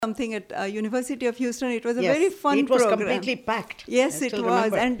something at University of Houston. It was a very fun program. It was completely packed. Yes, it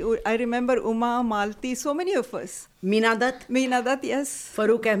was. And I remember Uma, Malti, so many of us. Meena Dutt, yes.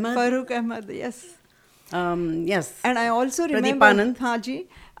 Farooq Ahmed, yes. Yes. And I also remember Haji.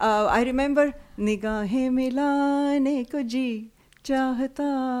 I remember Nigahe Milane ko ji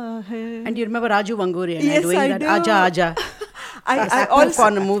chahta hai. And you remember Raju Wanguri yes, doing I that do. Aja. I also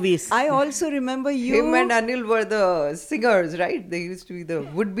on movies. I also remember you. Him and Anil were the singers, right? They used to be the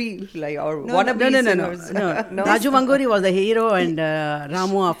would-be wannabe singers. No. Raju Wanguri was the hero, and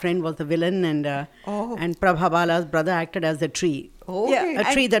Ramu, our friend, was the villain, and Prabha Bala's brother acted as the tree. Okay. A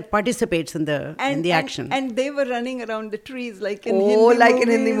tree that participates in the action. And they were running around the trees like in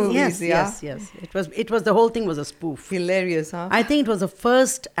Hindi movies. Yes. It was the whole thing was a spoof. Hilarious, huh? I think it was the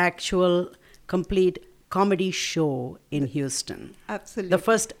first actual complete comedy show in Houston. Absolutely. The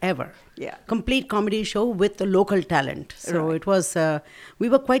first ever. Yeah. Complete comedy show with the local talent. So it was, we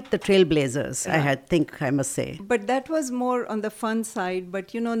were quite the trailblazers, I must say. But that was more on the fun side.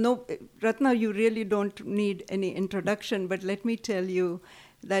 But, Ratna, you really don't need any introduction. But let me tell you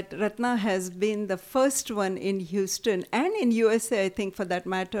that Ratna has been the first one in Houston and in USA, I think, for that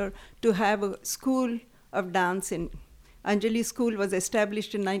matter, to have a school of dance in Anjali School was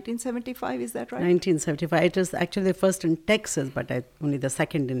established in 1975, is that right? 1975. It was actually the first in Texas, but only the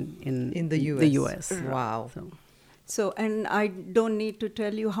second in the US. The US. Wow. So, and I don't need to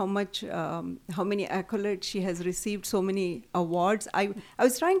tell you how many accolades she has received, so many awards. I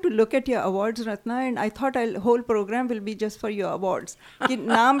was trying to look at your awards, Ratna, and I thought whole program will be just for your awards. Ki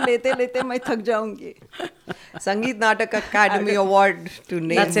naam lete मैं थक जाऊंगी. Sangeet Natak Academy Award to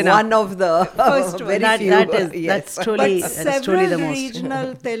name one of the first very few. That's truly the most.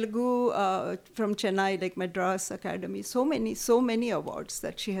 Regional Telugu from Chennai, like Madras Academy, so many awards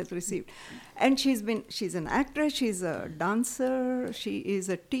that she has received. And she's an actress, she's a dancer, she is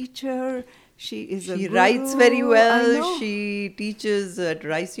a teacher, she writes very well, she teaches at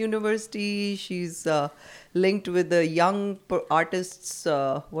Rice University, she's linked with the young artists,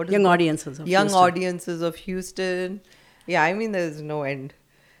 audiences of Houston. Yeah, I mean, there's no end.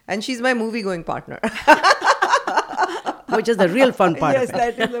 And she's my movie-going partner. Which is the real fun part yes, of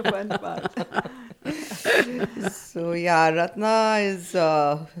it. That is the fun part. So Ratna is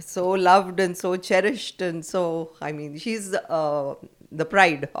so loved and so cherished, and so, I mean, she's the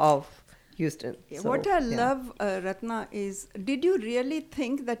pride of Houston. So, what I love, Ratna, is did you really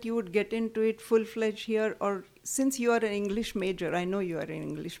think that you would get into it full-fledged here, or since you are an English major, I know you are an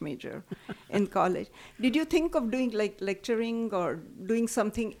English major in college, did you think of doing like lecturing or doing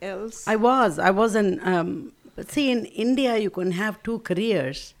something else? I was see, in India you can have two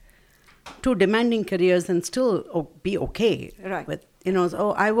demanding careers and still be okay. Right. With,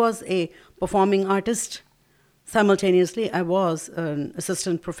 so I was a performing artist. Simultaneously, I was an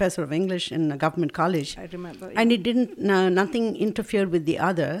assistant professor of English in a government college. I remember. Yeah. And it didn't, nothing interfered with the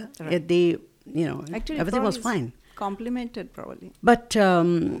other. Right. Actually, everything was fine. Complemented, probably. But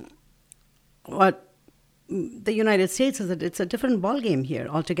what the United States is that it's a different ballgame here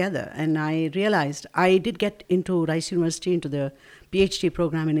altogether. And I realized I did get into Rice University into the PhD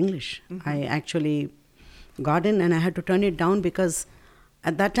program in English. Mm-hmm. I actually got in and I had to turn it down because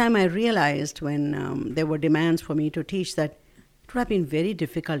at that time I realized when there were demands for me to teach that it would have been very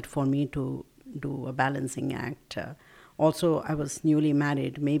difficult for me to do a balancing act. Also, I was newly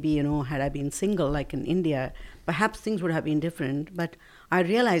married. Maybe, had I been single like in India, perhaps things would have been different. But I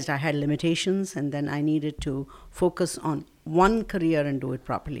realized I had limitations and then I needed to focus on one career and do it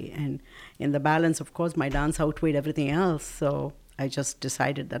properly. And in the balance, of course, my dance outweighed everything else. So I just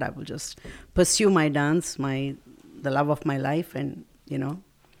decided that I will just pursue my dance, the love of my life, and,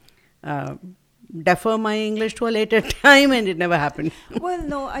 defer my English to a later time, and it never happened. Well,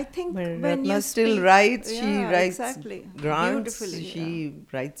 no, I think when Ratna you still writes, yeah, she writes exactly. grants, beautifully. She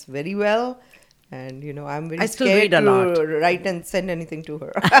writes very well, and I'm very read scared a lot. to write and send anything to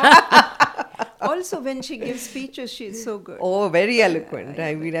her. Also, when she gives speeches, she's so good. Oh, very eloquent.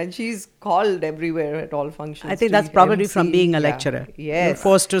 I mean, and she's called everywhere at all functions. I think that's probably from being a lecturer. Yes. You're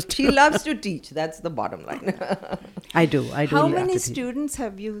forced to. She loves to teach. That's the bottom line. I do. How many students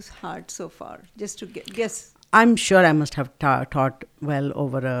have you had so far? Just to guess. I'm sure I must have taught well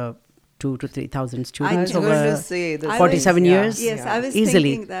over 2,000 to 3,000 students over going to say 47 years. Yes, I was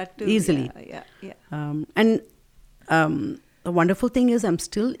easily thinking that too. Easily. Yeah. The wonderful thing is I'm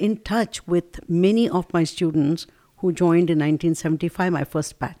still in touch with many of my students who joined in 1975, my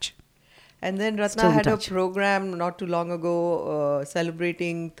first batch. And then Ratna had a program not too long ago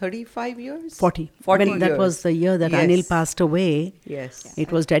celebrating 35 years? 40 years. That was the year that Anil passed away. Yes.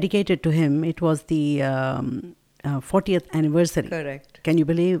 It was dedicated to him. It was the 40th anniversary. Correct. Can you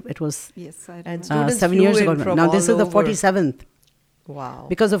believe it was Yes, I And remember. students 7 flew years in ago? from Now this all is the over. 47th. Wow.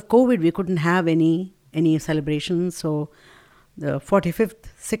 Because of COVID, we couldn't have any celebrations. So the 45th,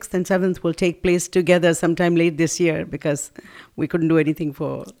 6th and 7th will take place together sometime late this year because we couldn't do anything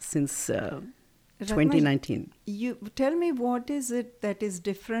since 2019. You tell me, what is it that is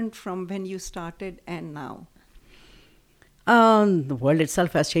different from when you started and now? The world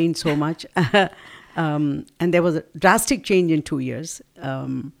itself has changed so much. And there was a drastic change in 2 years.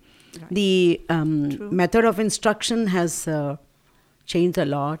 The method of instruction has changed a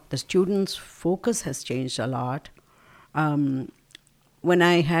lot. The students' focus has changed a lot. When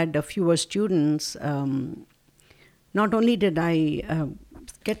I had fewer students, not only did I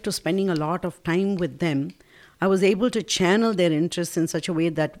get to spending a lot of time with them, I was able to channel their interests in such a way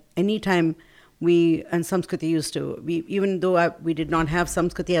that anytime and Samskriti used to, even though we did not have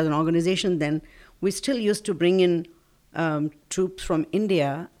Samskriti as an organization then, we still used to bring in troops from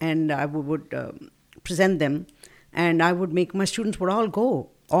India, and I would present them, and my students would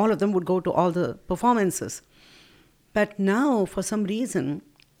all of them would go to all the performances. But now, for some reason,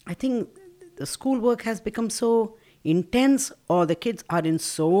 I think the schoolwork has become so intense, or the kids are in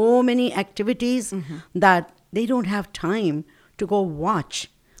so many activities that they don't have time to go watch,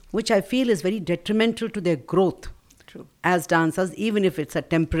 which I feel is very detrimental to their growth. True. As dancers, even if it's a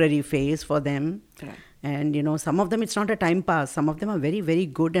temporary phase for them. Right. And, some of them, it's not a time pass. Some of them are very, very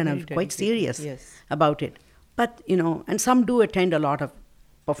good and Very are quite dedicated, serious yes. about it. But, and some do attend a lot of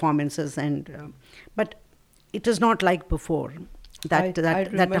performances, but it is not like before. I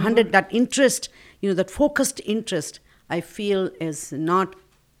That interest, that focused interest, I feel is not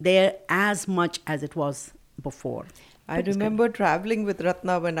there as much as it was before. I remember traveling with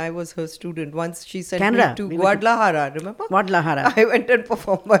Ratna when I was her student. Once she sent Canada. me to We went to Guadalajara, remember? Guadalajara. I went and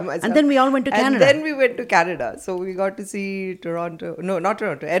performed by myself. And then we all went to Canada. And then we went to Canada. So we got to see Toronto. No, not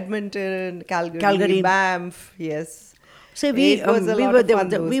Toronto. Edmonton, Calgary. Banff. Yes. So It was a lot of fun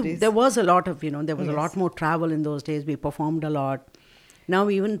those days. there was a lot of, there was a Yes. lot more travel in those days. We performed a lot. Now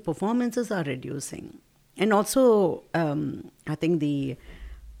even performances are reducing. And also, I think the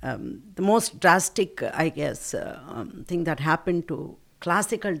most drastic, I guess, thing that happened to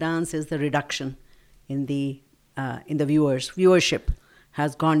classical dance is the reduction in the viewership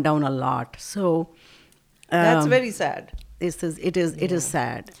has gone down a lot. So That's very sad. it is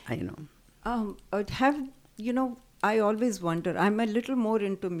sad. I know. I always wonder, I'm a little more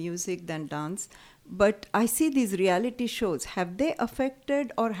into music than dance, but I see these reality shows. Have they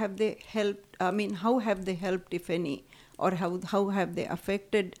affected or have they helped? I mean, how have they helped, if any? Or how have they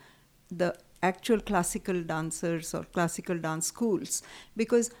affected the actual classical dancers or classical dance schools?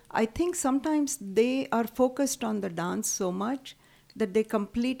 Because I think sometimes they are focused on the dance so much that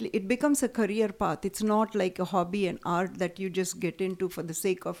it becomes a career path. It's not like a hobby and art that you just get into for the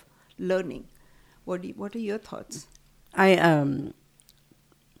sake of learning. What are your thoughts?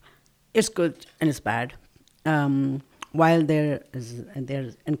 It's good and it's bad. While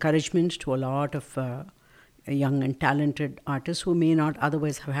there's encouragement to a lot of young and talented artists who may not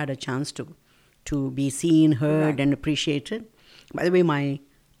otherwise have had a chance to be seen, heard, Right. and appreciated. By the way,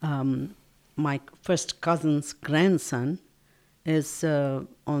 my first cousin's grandson is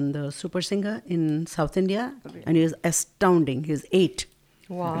on the Super Singer in South India, and he is astounding. He's 8.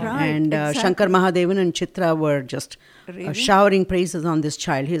 Wow. Right, And exactly. Shankar Mahadevan and Chitra were just Raving? showering praises on this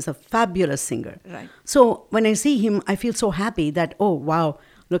child. He is a fabulous singer. Right. So when I see him, I feel so happy that, oh, wow,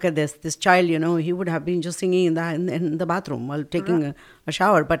 look at this child, he would have been just singing in the bathroom while taking a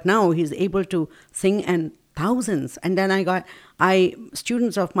shower. But now he's able to sing, and thousands. And then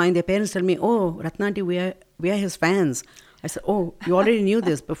students of mine, their parents tell me, oh, Ratnati, we are his fans. I said, oh, you already knew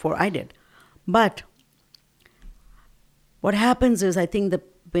this before I did. But what happens is, I think that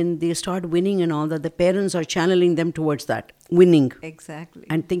when they start winning and all that, the parents are channeling them towards that, winning. Exactly.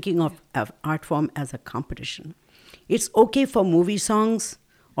 And thinking of art form as a competition. It's okay for movie songs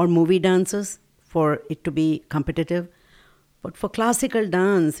or movie dances for it to be competitive. But for classical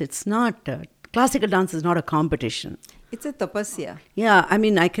dance, it's not. Classical dance is not a competition. It's a tapasya. Yeah, I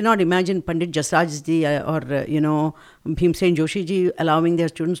mean, I cannot imagine Pandit Jasraj ji or, Bhimsen Joshi ji allowing their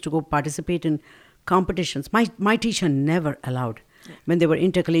students to go participate in competitions. My teacher never allowed. When there were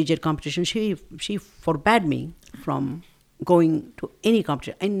intercollegiate competitions, she forbade me from going to any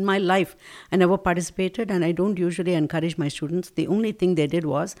competition. In my life, I never participated, and I don't usually encourage my students. The only thing they did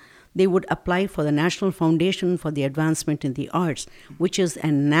was they would apply for the National Foundation for the Advancement in the Arts, which is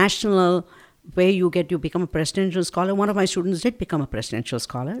a national where you become a presidential scholar. One of my students did become a presidential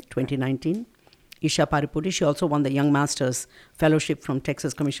scholar, 2019. Isha Paripudi, she also won the Young Masters Fellowship from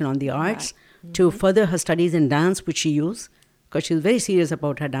Texas Commission on the Arts. to further her studies in dance, which she used, because she's very serious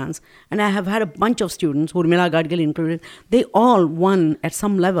about her dance. And I have had a bunch of students, Urmila Gadgil included, they all won at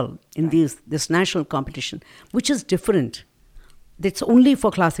some level in this national competition, which is different. It's only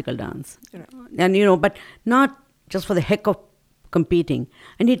for classical dance. Right. And, but not just for the heck of competing.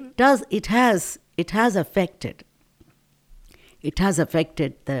 And it has affected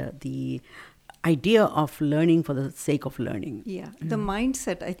the idea of learning for the sake of learning. Yeah, the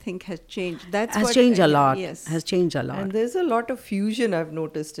mindset, I think, has changed. Has changed a lot. Yes. Has changed a lot. And there's a lot of fusion I've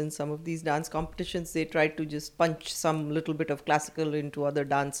noticed in some of these dance competitions. They try to just punch some little bit of classical into other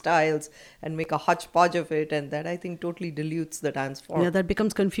dance styles and make a hodgepodge of it. And that, I think, totally dilutes the dance form. Yeah, that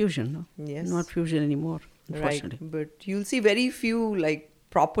becomes confusion. No? Yes. Not fusion anymore, Right. unfortunately. But you'll see very few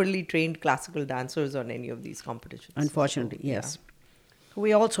properly trained classical dancers on any of these competitions. Unfortunately, So, yes.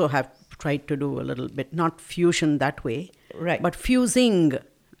 We also have tried to do a little bit, not fusion that way, Right. but fusing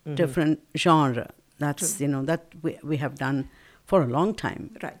different genre. That's, that we have done for a long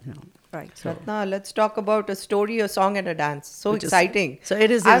time. Right. Right. So- Ratna, let's talk about a story, a song, and a dance. So Which is- exciting. so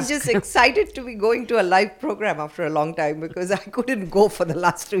it is- I'm just excited to be going to a live program after a long time because I couldn't go for the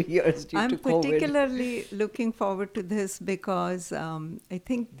last 2 years due I'm to COVID. particularly looking forward to this because I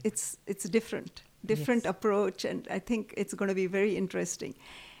think it's different approach, and I think it's going to be very interesting.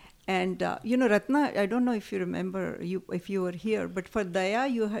 And Ratna, I don't know if you remember if you were here, but for Daya,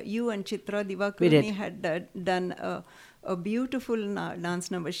 you and Chitra Divakaruni had done a beautiful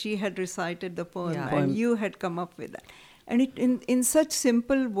dance number. She had recited the poem, Yeah. and you had come up with that. And it in such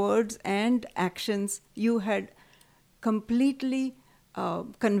simple words and actions, you had completely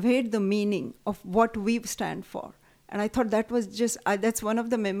conveyed the meaning of what we stand for. And I thought that was that's one of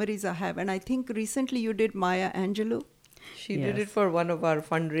the memories I have. And I think recently you did Maya Angelou. She did Yes. it for one of our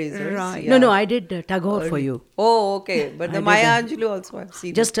fundraisers. Right. Yeah. No, I did Tagore for you. Oh, okay. But I the did Maya that. Angelou also I've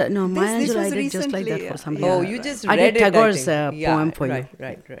seen. Just, no, Maya this Angelou, I was did just like that recently, for somebody. Oh, yeah. you just I read did it, I Tagore's think. poem for you.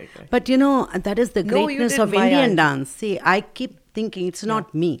 Right. But that is the No, you greatness did of Maya Indian Angelou. dance. See, I keep thinking it's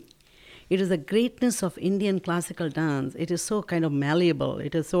not me. It is the greatness of Indian classical dance. It is so kind of malleable.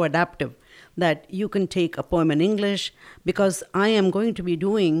 It is so adaptive that you can take a poem in English, because I am going to be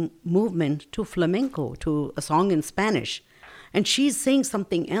doing movement to flamenco, to a song in Spanish. And she's saying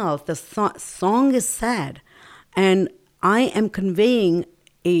something else. The song is sad. And I am conveying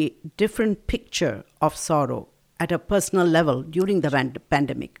a different picture of sorrow at a personal level during the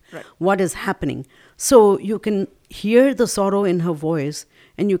pandemic. Right. What is happening? So you can hear the sorrow in her voice,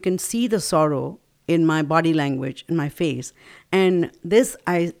 and you can see the sorrow in my body language, in my face. And this,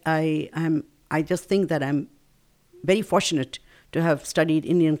 I just think that I'm very fortunate to have studied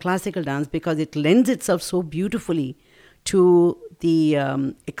Indian classical dance, because it lends itself so beautifully to the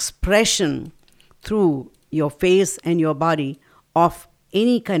expression through your face and your body of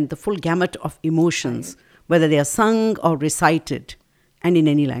any kind, the full gamut of emotions, whether they are sung or recited, and in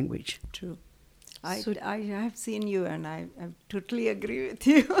any language. True. I have seen you, and I totally agree with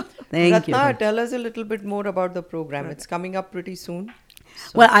you. Thank you. Ratna, tell us a little bit more about the program. It's coming up pretty soon.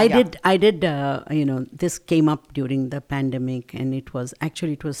 So, Well, I yeah. did, this came up during the pandemic, and it was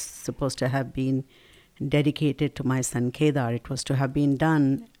supposed to have been dedicated to my son Kedar. It was to have been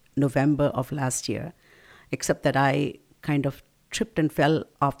done November of last year, except that I kind of tripped and fell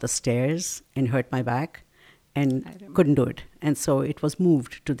off the stairs and hurt my back and couldn't do it. And so it was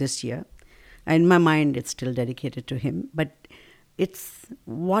moved to this year. In my mind, it's still dedicated to him, but it's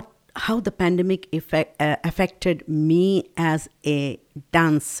how the pandemic affected me as a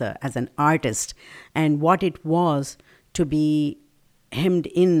dancer, as an artist, and what it was to be hemmed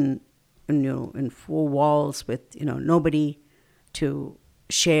in four walls with nobody to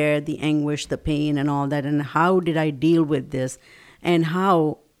share the anguish, the pain, and all that. And how did I deal with this, and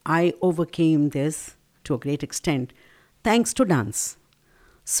how I overcame this to a great extent, thanks to dance.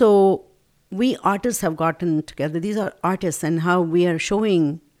 So we artists have gotten together. These are artists, and how we are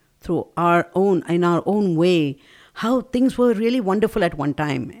showing in our own way, how things were really wonderful at one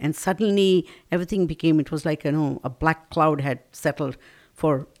time, and suddenly everything became. It was like a black cloud had settled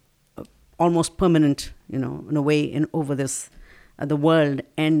for almost permanent, in a way, over this the world.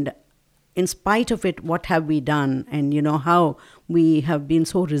 And in spite of it, what have we done? And how we have been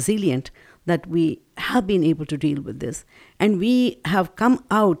so resilient that we have been able to deal with this. And we have come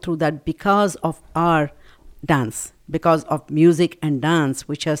out through that because of our dance, because of music and dance,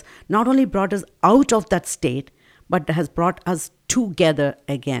 which has not only brought us out of that state, but has brought us together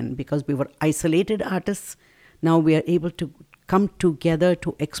again. Because we were isolated artists, now we are able to come together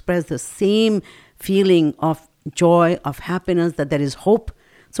to express the same feeling of joy, of happiness, that there is hope.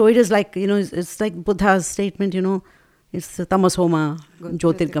 So it is like, it's like Buddha's statement, It's Tamasoma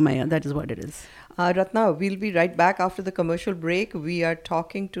Jyotirgamaya. That is what it is. Ratna, we'll be right back after the commercial break. We are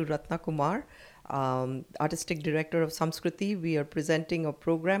talking to Ratna Kumar, artistic director of Samskriti. We are presenting a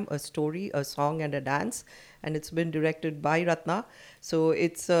program, a story, a song, and a dance, and it's been directed by Ratna. So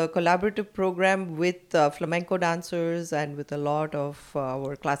it's a collaborative program with flamenco dancers and with a lot of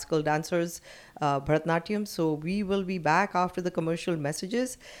our classical dancers, Bharatanatyam. So we will be back after the commercial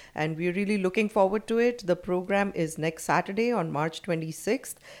messages, and we're really looking forward to it. The program is next Saturday on March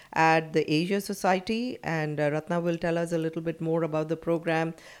 26th at the Asia Society, and Ratna will tell us a little bit more about the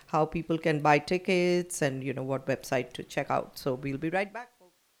program, how people can buy tickets, and what website to check out. So we'll be right back.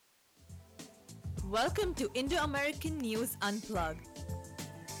 Welcome to Indo-American News Unplugged.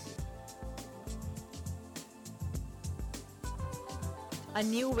 A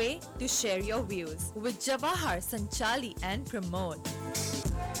new way to share your views with Jawahar, Sanchali and Pramod.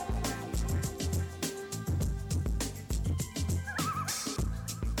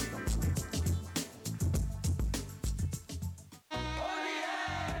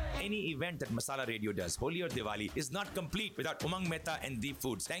 Any event that Masala Radio does, Holi or Diwali, is not complete without Umang Mehta and Deep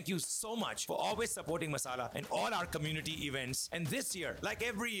Foods. Thank you so much for always supporting Masala and all our community events. And this year, like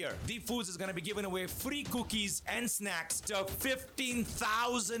every year, Deep Foods is going to be giving away free cookies and snacks to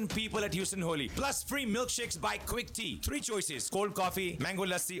 15,000 people at Houston Holi. Plus free milkshakes by Quick Tea. 3 choices: cold coffee, mango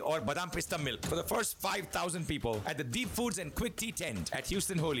lassi or badam pista milk for the first 5,000 people at the Deep Foods and Quick Tea tent at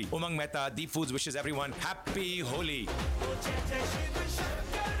Houston Holi. Umang Mehta, Deep Foods wishes everyone happy Holi.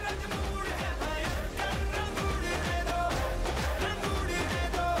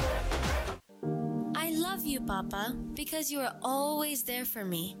 I love you, Papa, because you are always there for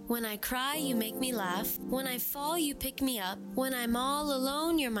me. When I cry, you make me laugh. When I fall, you pick me up. When I'm all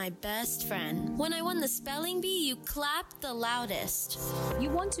alone, you're my best friend. When I won the spelling bee, you clapped the loudest. You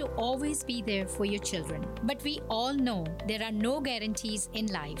want to always be there for your children, but we all know there are no guarantees in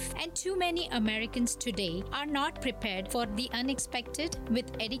life, and too many Americans today are not prepared for the unexpected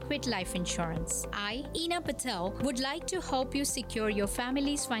with adequate life insurance. I, Ina Patel, would like to help you secure your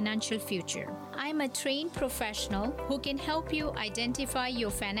family's financial future. I'm a trained professional who can help you identify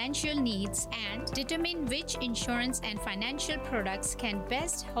your financial needs and determine which insurance and financial products can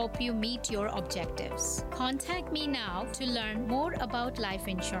best help you meet your objectives. Contact me now to learn more about life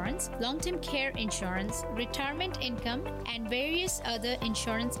insurance, long-term care insurance, retirement income, and various other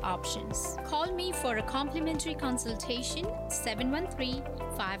insurance options. Call me for a complimentary consultation,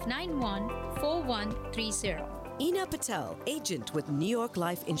 713-591-4130. Ina Patel, agent with New York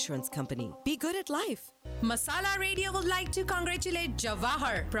Life Insurance Company. Be good at life. Masala Radio would like to congratulate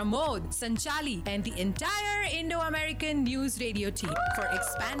Jawahar, Pramod, Sanchali, and the entire Indo-American News Radio team for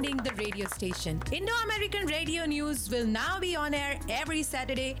expanding the radio station. Indo-American Radio News will now be on air every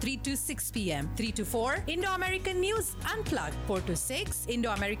Saturday, 3 to 6 p.m. 3 to 4, Indo-American News Unplugged. 4 to 6,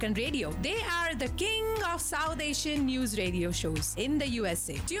 Indo-American Radio. They are the king of South Asian news radio shows in the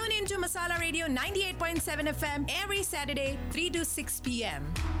USA. Tune into Masala Radio 98.7 FM every Saturday, 3 to 6 p.m.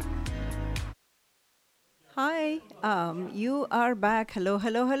 Hi, you are back. Hello,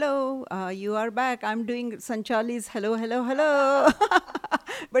 hello, hello. You are back. I'm doing Sanchali's hello, hello, hello.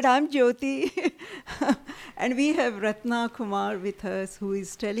 But I'm Jyoti. And we have Ratna Kumar with us, who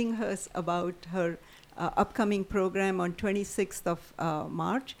is telling us about her upcoming program on 26th of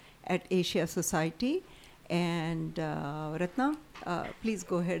March at Asia Society. And Ratna, please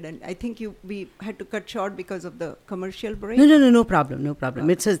go ahead. And I think we had to cut short because of the commercial break. No problem.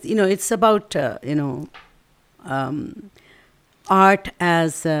 It's it's about art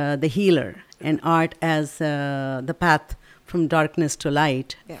as the healer and art as the path from darkness to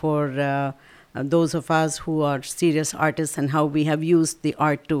light for those of us who are serious artists, and how we have used the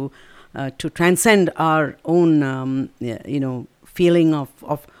art to transcend our own feeling of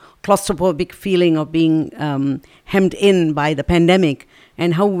claustrophobic feeling of being hemmed in by the pandemic,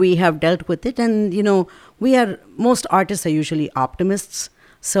 and how we have dealt with it. And most artists are usually optimists.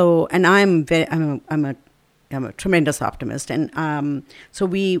 So, and I'm a tremendous optimist, and so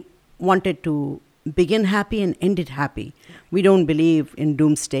we wanted to begin happy and end it happy. We don't believe in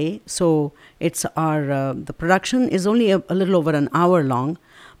doomsday, so it's the production is only a little over an hour long,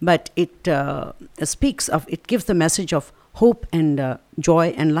 but it gives the message of hope and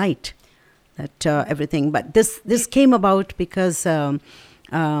joy and light, that everything. But this came about because in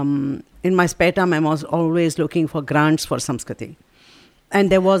my spare time I was always looking for grants for Samskriti. And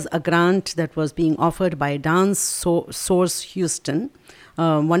there was a grant that was being offered by Dance Source Houston,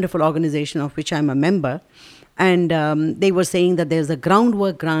 a wonderful organization of which I'm a member. And they were saying that there's a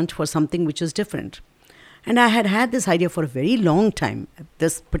groundwork grant for something which is different. And I had this idea for a very long time,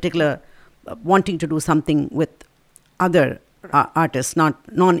 this particular wanting to do something with other artists,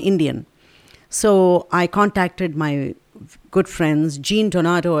 not non-Indian. So I contacted my good friends. Jean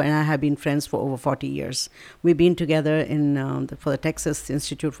Donato and I have been friends for over 40 years. We've been together for the Texas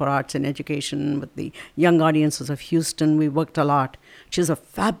Institute for Arts and Education with the Young Audiences of Houston. We worked a lot. She's a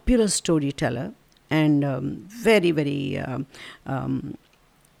fabulous storyteller and very, very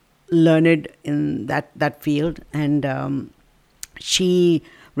learned in that field. And she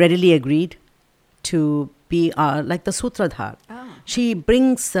readily agreed to be like the Sutradhar. She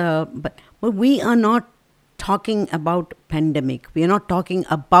brings, but we are not talking about pandemic. We are not talking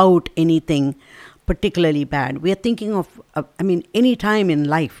about anything particularly bad. We are thinking of, any time in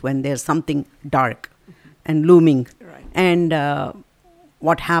life when there's something dark and looming. Right. And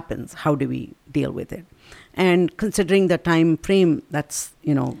what happens? How do we deal with it? And considering the time frame, that's,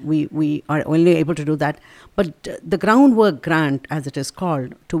 we are only able to do that. But the groundwork grant, as it is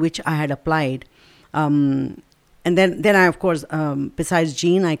called, to which I had applied, and then I, of course, besides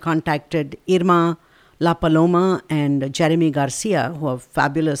Jean, I contacted Irma La Paloma and Jeremy Garcia, who are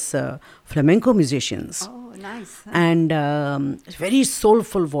fabulous flamenco musicians. Oh, nice. And very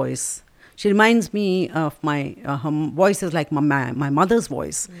soulful voice. She reminds me of her voice is like my mother's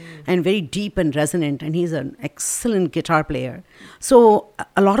voice, and very deep and resonant, and he's an excellent guitar player. So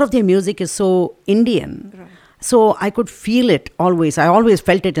a lot of their music is so Indian. Right. So I could feel it always. I always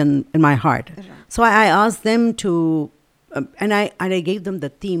felt it in my heart. Right. So I asked them to, and I gave them the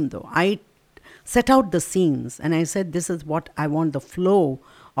theme though. I set out the scenes and I said, this is what I want the flow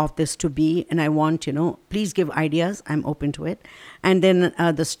of this to be, and I want, please give ideas. I'm open to it. And then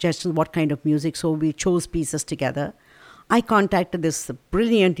the suggestions, what kind of music. So we chose pieces together. I contacted this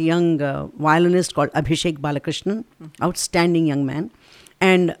brilliant young violinist called Abhishek Balakrishnan, outstanding young man,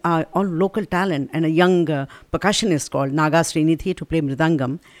 and all local talent, and a young percussionist called Naga Srinithi to play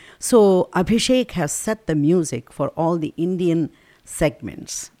mridangam. So Abhishek has set the music for all the Indian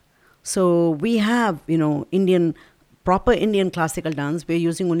segments. So we have, proper Indian classical dance. We're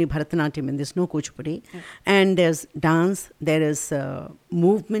using only Bharatanatyam and there's no Kuchipudi. Yeah. And there's dance, there is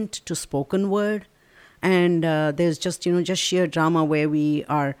movement to spoken word, and there's just sheer drama where we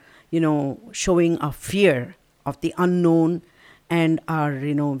are, showing our fear of the unknown and our,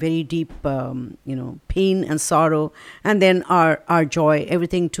 very deep, pain and sorrow, and then our joy,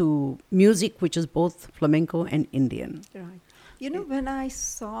 everything to music, which is both flamenco and Indian. Right. When I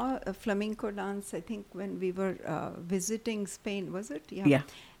saw a flamenco dance, I think when we were visiting Spain, was it? Yeah.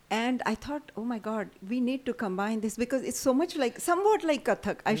 And I thought, oh my God, we need to combine this because it's so much somewhat like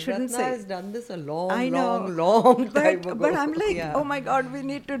Kathak. I shouldn't say. has done this a long time ago. But I'm like, oh my God, we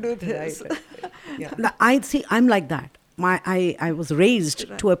need to do this. Right. Yeah. I'm like that. I was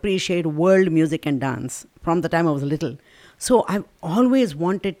raised to appreciate world music and dance from the time I was little. So I've always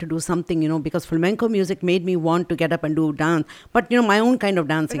wanted to do something, because flamenco music made me want to get up and do dance. But, my own kind of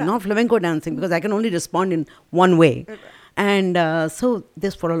dancing, not flamenco dancing, because I can only respond in one way. And so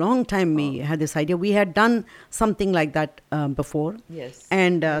this, for a long time, we had this idea. We had done something like that before. Yes.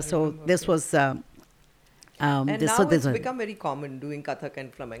 And so this was... and now it's become very common doing Kathak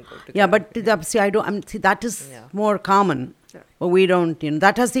and flamenco together. Yeah, but that is more common. But we don't,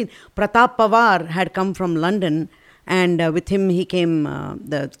 that has seen... Pratap Pawar had come from London, and with him came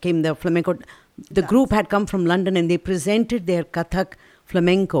the flamenco. The group had come from London, and they presented their Kathak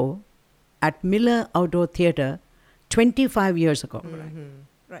flamenco at Miller Outdoor Theatre 25 years ago.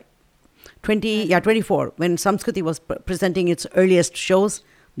 Right. 24. When Samskriti was presenting its earliest shows,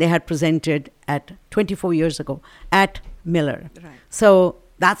 they had presented at 24 years ago at Miller. Right. So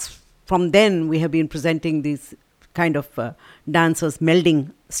that's from then we have been presenting these kind of dancers,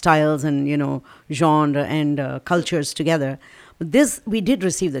 melding styles and, genre and cultures together. But this, we did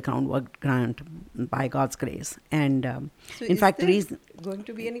receive the groundwork grant by God's grace. And so in fact, there going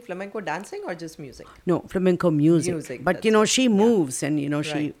to be any flamenco dancing or just music? No, flamenco music. But, she moves and,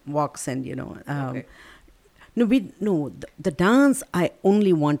 she walks and, Okay. The dance, I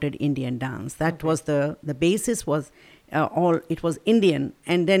only wanted Indian dance. That was the basis was it was Indian,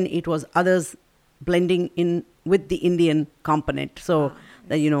 and then it was others blending in with the Indian component. So,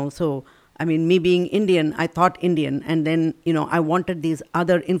 me being Indian, I thought Indian, and then, I wanted these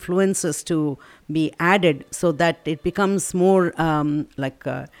other influences to be added so that it becomes more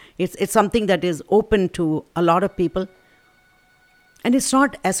it's something that is open to a lot of people. And it's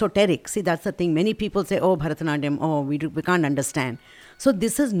not esoteric. See, that's the thing. Many people say, oh, Bharatanatyam, we can't understand. So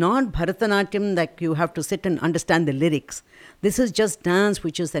this is not Bharatanatyam that you have to sit and understand the lyrics. This is just dance,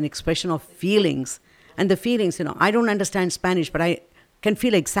 which is an expression of feelings. And the feelings, I don't understand Spanish, but I can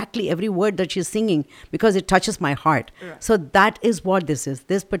feel exactly every word that she's singing because it touches my heart. Right. So that is what this is.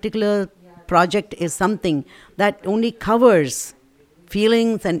 This particular project is something that only covers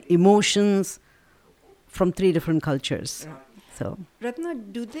feelings and emotions from 3 different cultures. So, Ratna,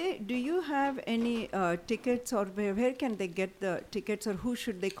 do you have any tickets, or where can they get the tickets, or who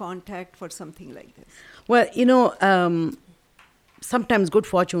should they contact for something like this? well, sometimes good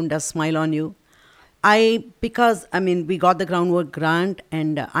fortune does smile on you. Because we got the groundwork grant,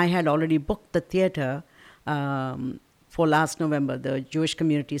 and I had already booked the theater for last November, the Jewish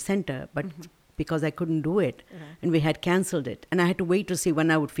Community Center, but because I couldn't do it, and we had cancelled it, and I had to wait to see when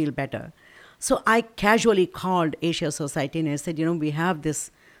I would feel better. So I casually called Asia Society and I said, we have this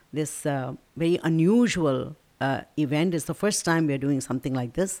very unusual event. It's the first time we are doing something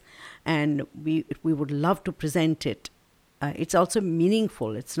like this, and we would love to present it. It's also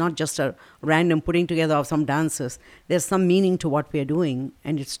meaningful. It's not just a random putting together of some dancers. There's some meaning to what we are doing,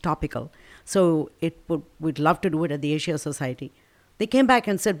 and it's topical. So we'd love to do it at the Asia Society. They came back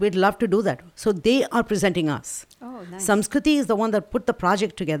and said, we'd love to do that. So they are presenting us. Oh, nice. Samskriti is the one that put the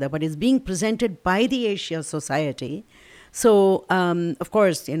project together, but it's being presented by the Asia Society. So, of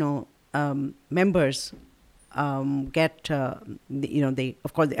course, members get,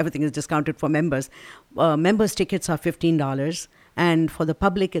 of course, everything is discounted for members. Members' tickets are $15, and for the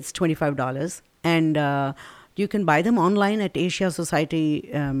public, it's $25. And you can buy them online at Asia Society,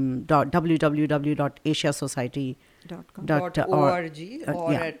 www.asiasociety.org or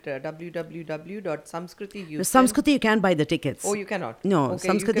at www.samskriti. Samskriti, you can buy the tickets. Oh, you cannot? No, okay,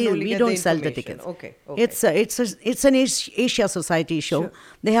 Samskriti, we don't sell the tickets. Okay. It's an Asia Society show. Sure.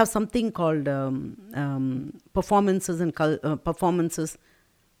 They have something called performances and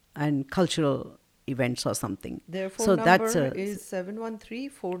cultural events or something. Their phone so number that's is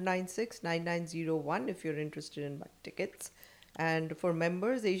 713-496-9901 if you're interested in tickets. And for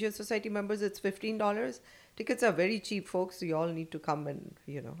members, Asia Society members, it's $15. Tickets are very cheap, folks. You all need to come and,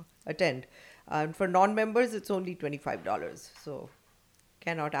 attend. And for non-members, it's only $25. So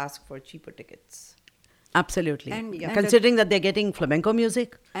cannot ask for cheaper tickets. Absolutely. And considering that they're getting flamenco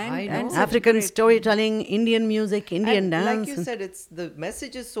music, and African storytelling, Indian music, Indian and dance. Like you said, the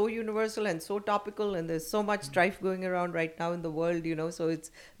message is so universal and so topical, and there's so much strife going around right now in the world, so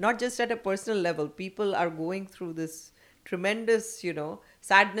it's not just at a personal level. People are going through this tremendous,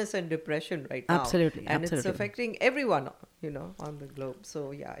 sadness and depression right now. Absolutely. And it's affecting everyone, on the globe. So,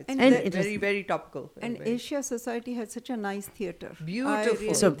 yeah, it's very, very topical. And Asia Society has such a nice theater.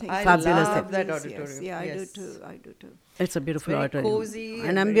 Beautiful. I fabulous love that yes, auditorium. Yes, yeah, Yes. I do too. It's a beautiful very auditorium. cozy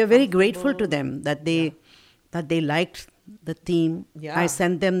and and we are very comfortable. grateful to them that they liked the theme. Yeah. I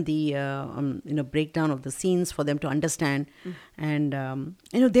sent them the breakdown of the scenes for them to understand, and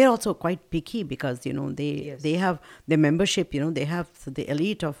they're also quite picky because they have their membership. They have the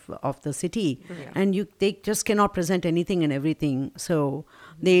elite of the city, and they just cannot present anything and everything. So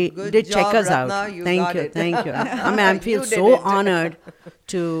they Good did job, check us Ratna, out. you Thank got you, it. thank you. I feel You did so it. honored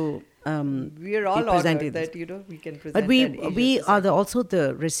to. We're all be presenting honored this. that we can present. But at we Asia are also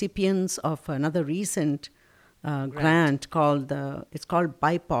the recipients of another recent grant called it's called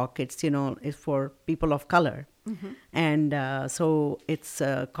BIPOC. It's for people of color, and so it's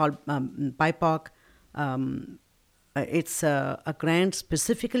called BIPOC. It's a grant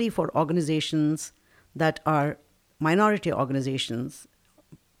specifically for organizations that are minority organizations,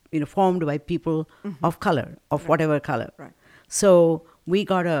 formed by people of color, of whatever color. Right. So we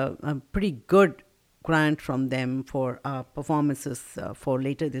got a pretty good grant from them for performances for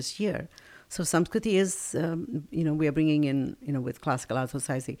later this year. So Samskriti is, we are bringing in, with Classical Art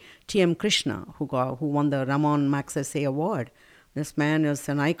Society, T.M. Krishna, who won the Ramon Magsaysay Award. This man is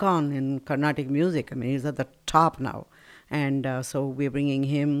an icon in Carnatic music. He's at the top now. And so we're bringing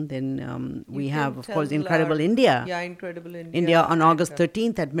him. Then we have, of course, Incredible India. Yeah, Incredible India. India on August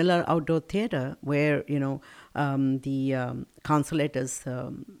 13th at Miller Outdoor Theatre, where, the consulate is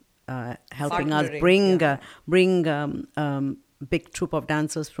helping us bring big troupe of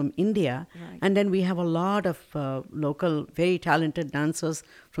dancers from India. Right. And then we have a lot of local, very talented dancers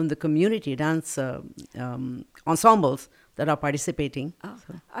from the community dance ensembles that are participating.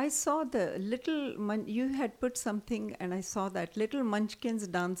 So. I saw the you had put something, and I saw that Little Munchkins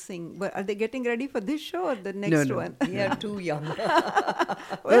dancing. But are they getting ready for this show or the next one? We are too young.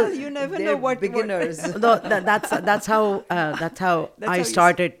 Well, you never know what beginners. No, that's how I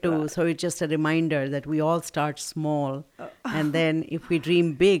started too. Yeah. So it's just a reminder that we all start small, and then if we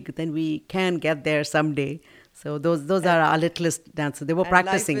dream big, then we can get there someday. So those are our littlest dancers. They were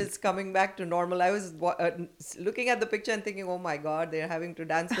practicing. Life is coming back to normal. I was looking at the picture and thinking, oh my God, they're having to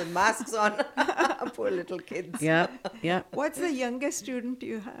dance with masks on. Poor little kids. Yeah. What's the youngest student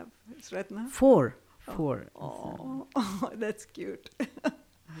you have, Ratna? Four. Oh, that's cute.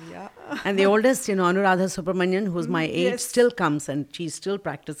 Yeah. And the oldest, Anuradha Subramanian, who's my age, yes. still comes and she still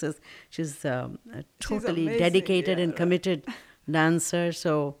practices. She's a totally amazing, dedicated yeah, and right. committed dancer.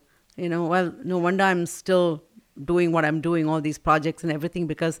 So, well, no wonder I'm still doing what I'm doing, all these projects and everything,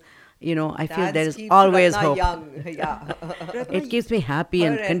 because, I feel Dance there is keeps always Ratna hope. young. Yeah. It keeps me happy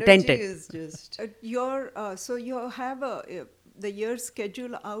Her and energy contented. is just. So you have the year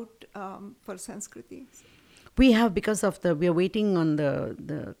schedule out for Sanskriti? We have, because of we are waiting on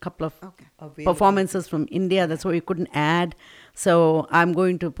the couple of Available. performances from India. That's why we couldn't add. So I'm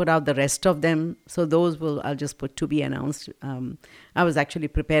going to put out the rest of them. So those I'll just put to be announced. I was actually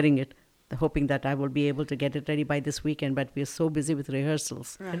preparing it, hoping that I will be able to get it ready by this weekend, but we're so busy with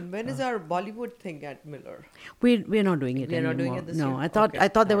rehearsals. And when is our Bollywood thing at Miller? We're not doing it We're anymore. not doing it this no, year? I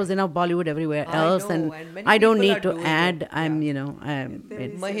thought there was enough Bollywood everywhere I else, know, and many I don't people need are to doing add. it. I'm, There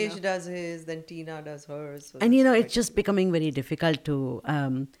is Mahesh enough. does his, then Tina does hers. So and that's it's quite- just becoming very difficult to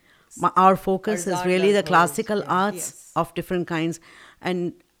our focus is Farzan really does the classical hers, yeah. arts Yes. of different kinds,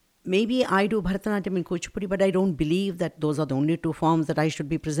 and maybe I do Bharatanatyam and Kuchipudi, but I don't believe that those are the only two forms that I should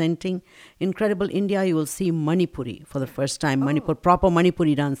be presenting. Incredible India, you will see Manipuri for the first time. Manipur, proper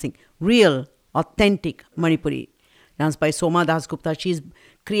Manipuri dancing, real authentic Manipuri dance by Soma Das Gupta. She's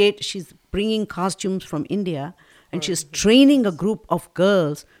bringing costumes from India, and she's training a group of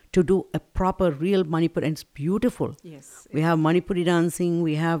girls to do a proper real Manipur, and it's beautiful. Yes. We have Manipuri dancing.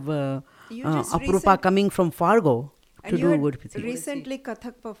 We have You just Apurupa coming from Fargo to And you do had Woodpithy. recently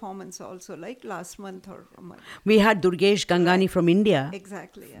Kathak performance also, like last month or a month. We had Durgesh Gangani from India.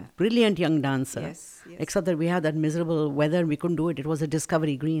 Exactly, yeah. Brilliant young dancer. Yes, yes. Except that we had that miserable weather. We couldn't do it. It was a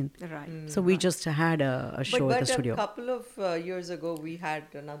Discovery Green. Right. So we just had a show but at the studio. a couple of years ago, we had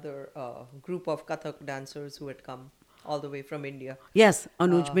another group of Kathak dancers who had come all the way from India. Yes,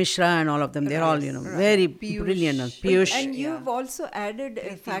 Anuj Mishra and all of them. They're all, very Piyush. brilliant. But- Piyush. And you've also added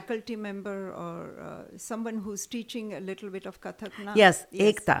a faculty member or someone who's teaching a little bit of Kathak now. Yes,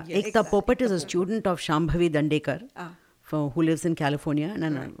 Ekta. yes. Ekta Popat is a student of Shambhavi Dandekar, who lives in California, and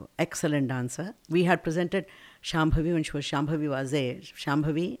an excellent dancer. We had presented Shambhavi when she was Shambhavi Vaze,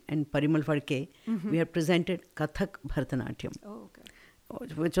 Shambhavi and Parimal Fadke. We had presented Kathak Bharatanatyam, Oh,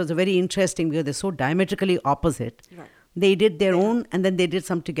 okay. which was very interesting because they're so diametrically opposite. Right. They did their own, and then they did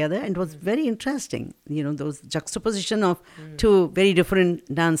some together, and it was very interesting. Those juxtaposition of two very different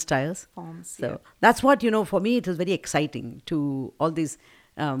dance styles. Forms, So that's what, for me, it was very exciting to all these,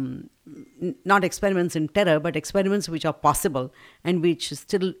 not experiments in terror, but experiments which are possible and which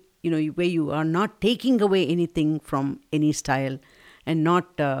still, where you are not taking away anything from any style and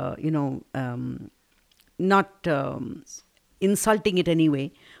not, insulting it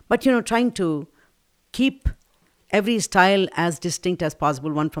anyway, but, trying to keep every style as distinct as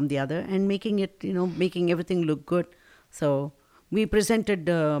possible, one from the other, and making it, making everything look good. So we presented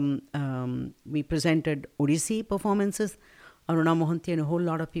Odissi performances, Aruna Mohanty and a whole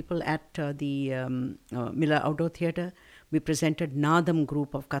lot of people at the Miller Outdoor Theatre. We presented Nadam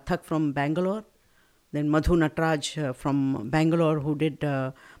group of Kathak from Bangalore. Then Madhu Natraj from Bangalore, who did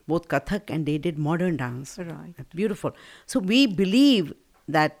both Kathak and they did modern dance. Right. Beautiful. So we believe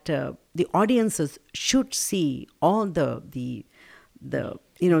that the audiences should see all the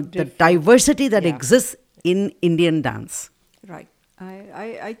diversity that exists in Indian dance. Right.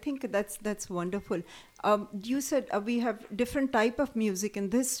 I think that's wonderful. You said we have different type of music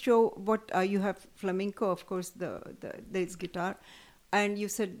in this show. What you have flamenco, of course. There's guitar, and you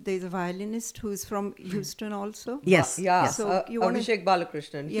said there's a violinist who's from Houston also. Yes. Yeah, yes. So you wanna- Abhishek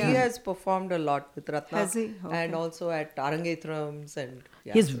Balakrishnan. Yeah. He has performed a lot with Ratna. Has he? Okay. And also at Arangetrams and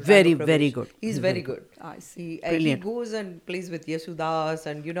He's Raga very, Pravesh. very good. He's very good. I see. He Brilliant. goes and plays with Yesudas,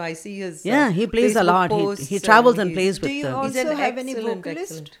 and I see his He plays a Facebook lot. posts He travels and he's- plays Do with you them. also He's an have any excellent,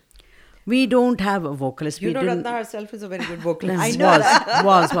 vocalist? excellent. We don't have a vocalist. we didn't. Ratna herself is a very good vocalist. I know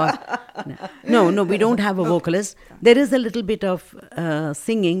was. No, we don't have a vocalist. There is a little bit of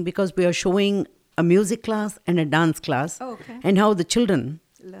singing because we are showing a music class and a dance class, Oh, okay. and how the children,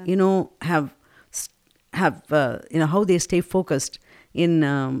 Learn. have how they stay focused in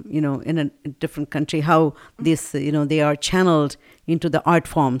in a different country. How this they are channeled into the art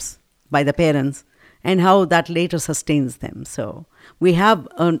forms by the parents, and how that later sustains them. So we have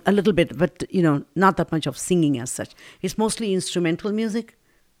a little bit, but not that much of singing as such. It's mostly instrumental music,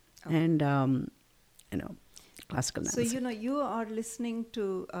 and classical dance. So you are listening to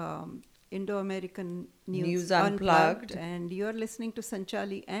Indo-American News News Unplugged. and you are listening to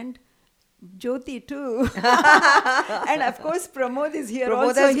Sanchali and Jyoti too. And of course, Pramod is here Pramod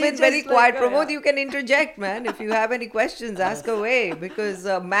also. has He's been very just quiet. like, Pramod, you can interject, man. If you have any questions, ask away, because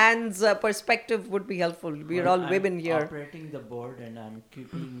man's perspective would be helpful. We're all women I'm here. operating the board and I'm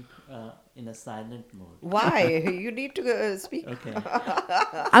keeping in a silent mode. Why? You need to speak. Okay.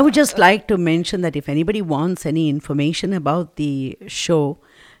 I would just like to mention that if anybody wants any information about the show,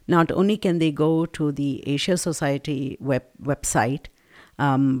 not only can they go to the Asia Society website,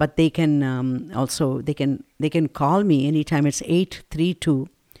 but they can also they can call me anytime. It's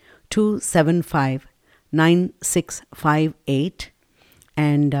 832-275-9658,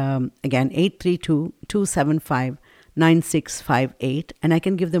 and again 832-275-9658, and I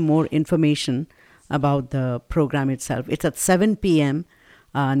can give them more information about the program itself. It's at 7 p.m.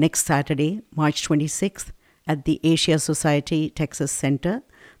 Next Saturday, March 26th, at the Asia Society Texas Center.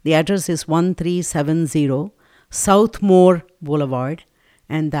 The address is 1370 Southmore Boulevard,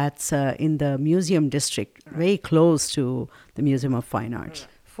 and that's in the Museum District, very close to the Museum of Fine Arts.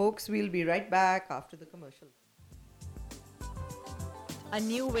 Folks, we'll be right back after the commercial. A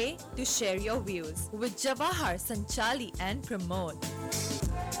new way to share your views with Jawahar, Sanchali and Pramod.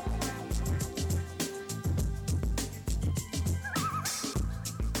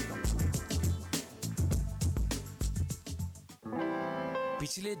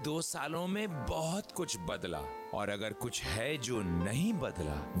 पिछले 2 सालों में बहुत कुछ बदला, और अगर कुछ है जो नहीं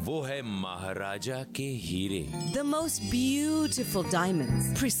बदला, वो है महाराजा के हीरे. The most beautiful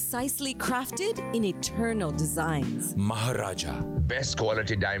diamonds, precisely crafted in eternal designs. Maharaja. Best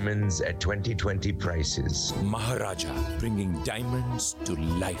quality diamonds at 2020 prices. Maharaja, bringing diamonds to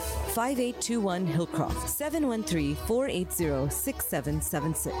life. 5821 Hillcroft,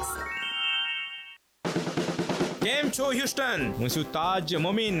 713-480-6776. કેમ છો હ્યુસ્ટન? હું છું તાજ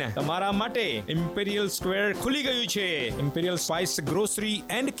મોમીન. તમારા માટે ઇમ્પેરિયલ સ્ક્વેર ખુલી ગયું છે. ઇમ્પેરિયલ spice grocery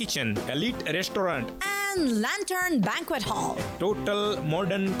and kitchen, elite restaurant And Lantern Banquet Hall. Total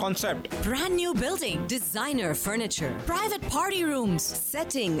modern concept. Brand new building, designer furniture, private party rooms,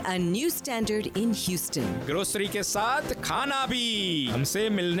 setting a new standard in Houston. Grocery के साथ खाना भी, हमसे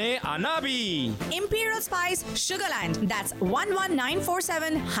मिलने आना भी. Imperial Spice Sugarland. That's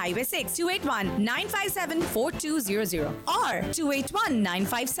 11947 Highway 6, 281-957-4200 or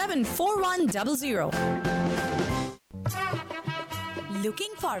 281-957-4100.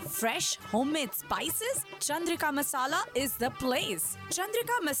 Looking for fresh homemade spices? Chandrika Masala is the place.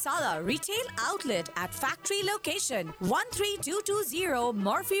 Chandrika Masala retail outlet at factory location 13220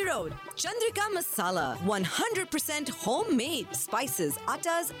 Murphy Road. Chandrika Masala, 100% homemade spices,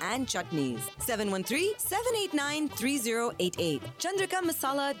 attas and chutneys. 713-789-3088.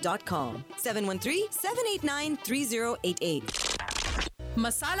 ChandrikaMasala.com. 713-789-3088.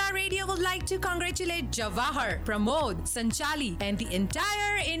 Masala Radio would like to congratulate Jawahar, Pramod, Sanchali, and the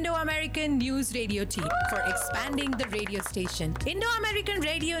entire Indo-American News Radio team for expanding the radio station. Indo-American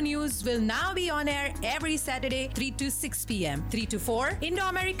Radio News will now be on air every Saturday, 3 to 6 p.m. 3 to 4,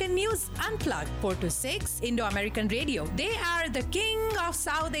 Indo-American News Unplugged. 4 to 6, Indo-American Radio. They are the king of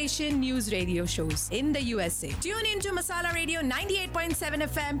South Asian news radio shows in the USA. Tune into Masala Radio 98.7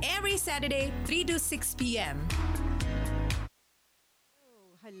 FM every Saturday, 3 to 6 p.m.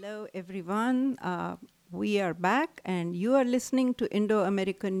 Hello, everyone. We are back, and you are listening to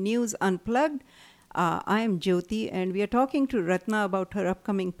Indo-American News Unplugged. I am Jyoti, and we are talking to Ratna about her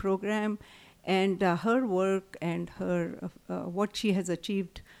upcoming program and her work and her what she has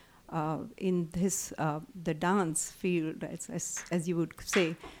achieved in this the dance field, as you would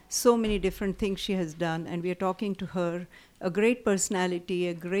say. So many different things she has done, and we are talking to her, a great personality,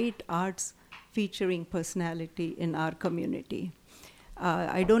 a great arts featuring personality in our community.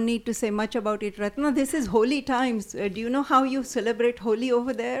 I don't need to say much about it. Ratna, this is holy times. Do you know how you celebrate Holi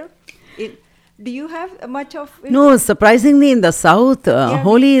over there? Do you have much of it? No, surprisingly in the south,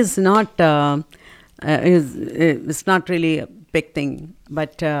 Holi is not it's not really a big thing.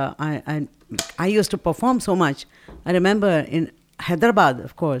 But I used to perform so much. I remember in Hyderabad,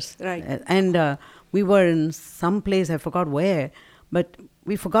 of course. Right. And we were in some place, I forgot where, but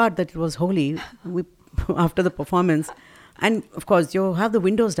we forgot that it was Holi after the performance. And of course, you have the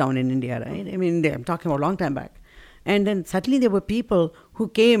windows down in India, right? I mean, I'm talking about a long time back. And then suddenly there were people who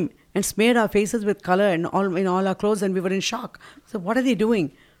came and smeared our faces with color and all our clothes, and we were in shock. So what are they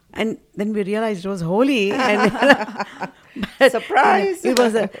doing? And then we realized it was Holi. And surprise! It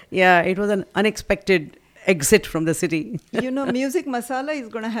was an unexpected exit from the city. You know, Music Masala is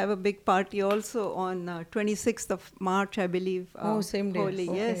going to have a big party also on 26th of March, I believe. Same day. Holi,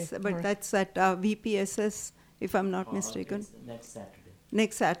 okay. yes. But that's at VPSS, if I'm not mistaken. Next Saturday.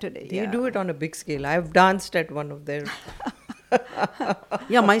 Next Saturday, You do it on a big scale. I've danced at one of their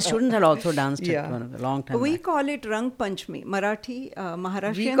Yeah, my students had also danced Yeah. it a long time We back. call it Rang Panchami. Marathi,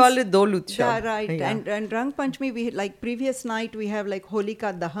 Maharashtrians. We call it Dol Utsav. Yeah, right. Yeah. And Rang Panchami, we like previous night we have like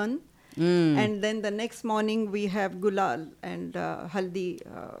Holika Dahan. And then the next morning we have Gulal and Haldi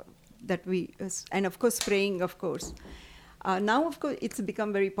that we, and of course spraying, of course. Now, of course, it's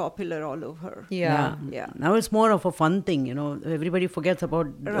become very popular all over. Yeah. Now it's more of a fun thing, you know. Everybody forgets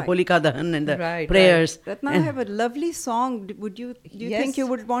about the Right. Holika Dahan and the Right, prayers. Ratna, I have a lovely song. Do you Yes. think you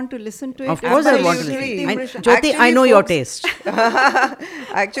would want to listen to it? Of course I want to Absolutely. listen. Jyoti, I know your taste.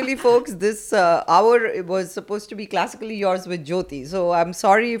 Actually, folks, this hour was supposed to be classically yours with Jyoti. So I'm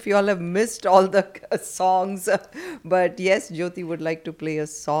sorry if you all have missed all the songs. But yes, Jyoti would like to play a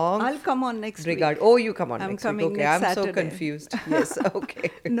song. I'll come on next week. Oh, you come on I'm next coming week. Okay, next I'm so Saturday. confused. Yes, okay.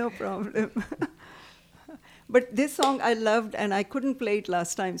 No problem. But this song I loved and I couldn't play it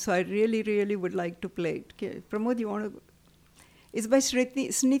last time, so I really, really would like to play it. Okay. Pramod, you want to? It's by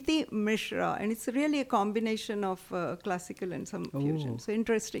Sniti Mishra, and it's really a combination of classical and some fusion. So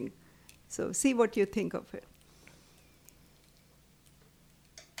interesting. So see what you think of it.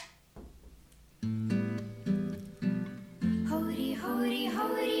 Hori, hori,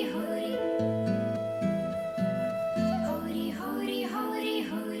 hori, hori. Hori, hori, hori,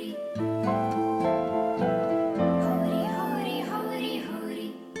 hori. Hori, hori, hori, hori.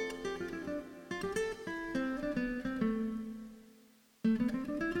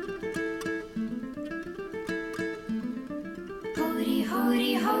 Hori,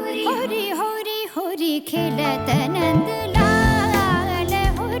 hori, hori, hori, hori, hori, खेलत Nand Lal.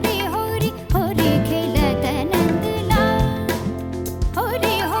 Hori, hori, hori, खेलत Nand Lal.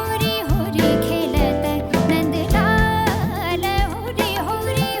 Hori, hori, hori, खेलत Nand Lal. Hori,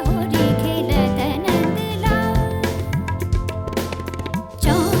 hori, hori, खेलत नंद लाल.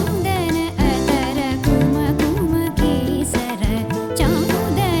 चौदन अतर कुम कुम केसर.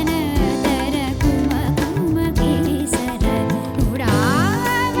 चौदन अतर कुम कुम केसर.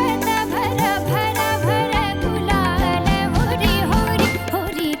 उड़ावत भर भर भर गुलाल.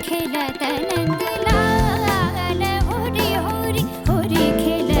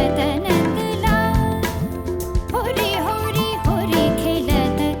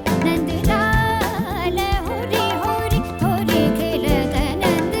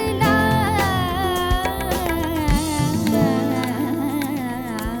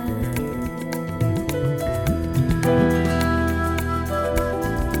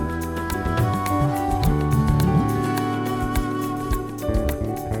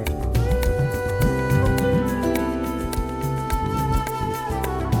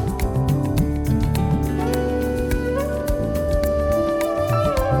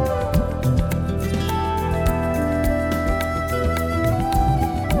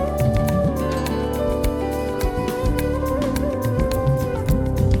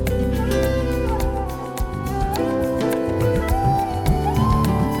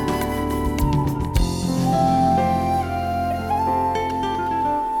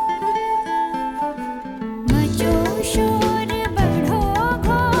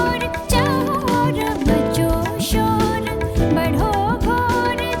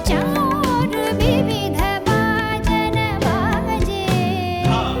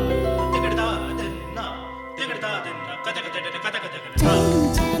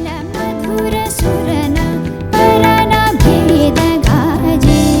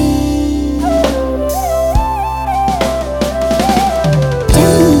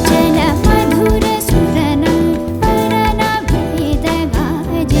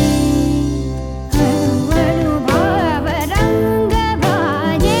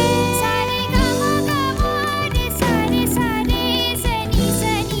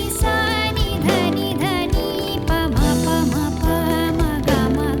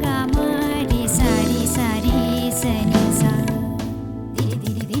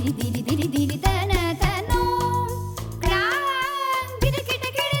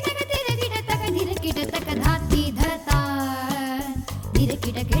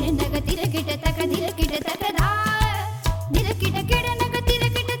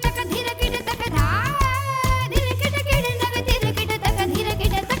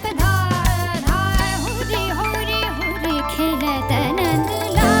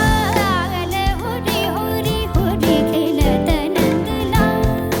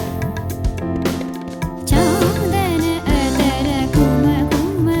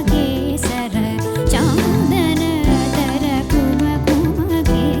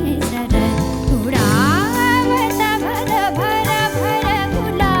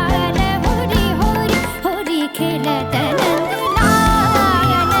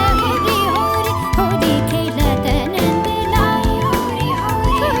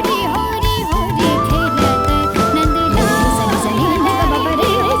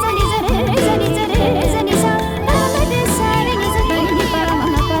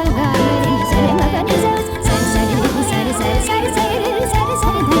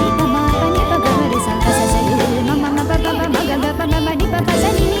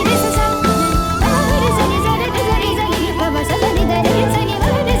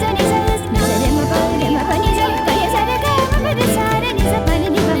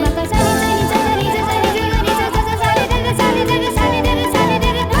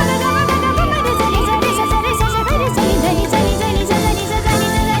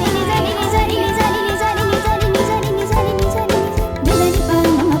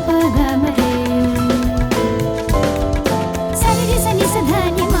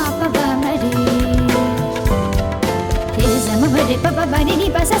 ni ni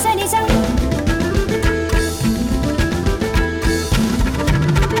pa sa sa ni sa.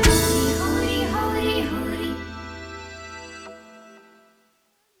 Hori hori hori.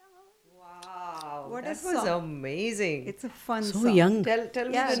 Wow, What a that was song. amazing. It's a fun So song. young. Tell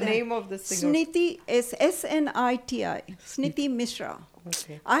me the name of the singer. Sniti is Sniti. Sniti Mishra.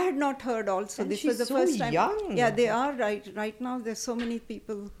 Okay. I had not heard also. And This she's was the so first time. young. Yeah, they are right now. There's so many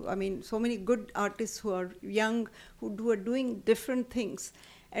people. So many good artists who are young who are doing different things.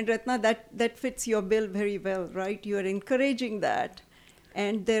 And Ratna, that fits your bill very well, right? You are encouraging that.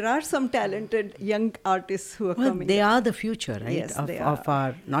 And there are some talented young artists who are Well, coming. they are the future, right? Yes, they of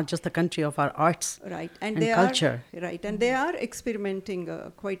our, not just the country, of our arts Right, and they culture. are right, and they are experimenting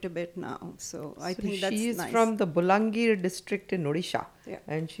quite a bit now. So I think that's she is nice. from the Bolangir district in Odisha, Yeah.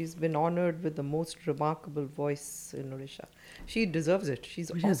 and she's been honored with the most remarkable voice in Odisha. She deserves it. She's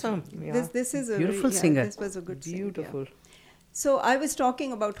awesome. Yeah. This is a Beautiful very, singer. This was a good singer, yeah. Beautiful. So I was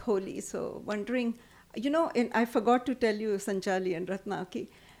talking about Holi. So wondering, I forgot to tell you, Sanchali and Ratna, कि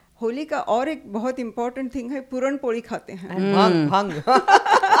होली का और एक बहुत important thing है पूरन पोली खाते हैं. And bhang.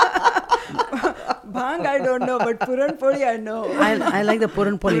 Bhang I don't know, but puran poli I know. I like the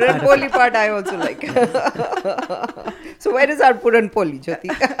Puran Poli Puran part. Poli part I also like. So where is our Puran Poli, Jyoti?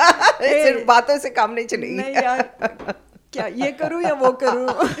 सिर्फ बातों से काम नहीं चलेगी. नहीं यार, क्या ये करूँ या वो करूँ?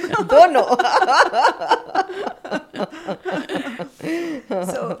 दोनों.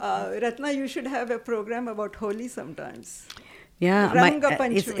 So Ratna, you should have a program about Holi sometimes. Yeah, Ranga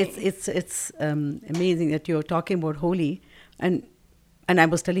it's Panchami. it's amazing that you're talking about Holi, and I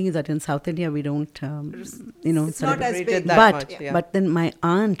was telling you that in South India we don't It's not as celebrated big. that but much, yeah. but then my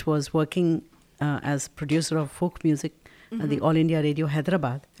aunt was working as producer of folk music at the All India Radio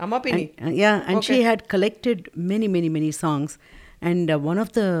Hyderabad. Amapini. And she Okay. had collected many songs, and one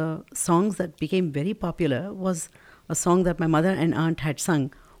of the songs that became very popular was a song that my mother and aunt had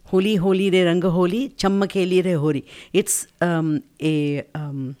sung. Holi Holi Re Ranga Holi Chammakeli Re Hori. It's what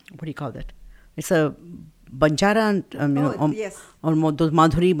do you call that? It's a Banjara, yes. or those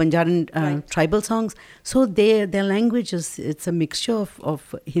Madhuri Banjaran Right. tribal songs. So their language it's a mixture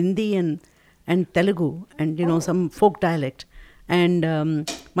of Hindi and Telugu and some folk dialect. And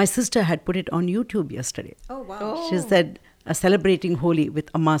my sister had put it on YouTube yesterday. Oh wow. She said celebrating Holi with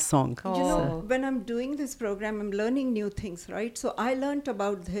Amma's song. You know, when I'm doing this program, I'm learning new things, right? So I learnt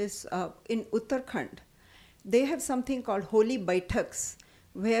about this in Uttarakhand. They have something called Holi Baithaks,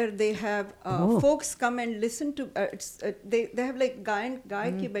 where they have folks come and listen to. They have like Gai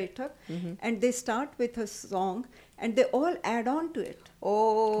Ki Baithak, and they start with a song, and they all add on to it.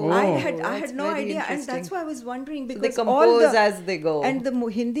 I had no idea, and that's why I was wondering, because they compose as they go. And the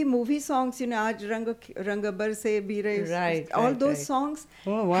Hindi movie songs, Aaj Ranga Barse Bire, Right, all right, those right. songs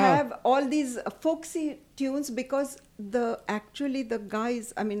wow. have all these folksy tunes, because the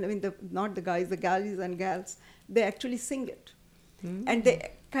guys, not the guys, the galleys and gals, they actually sing it. And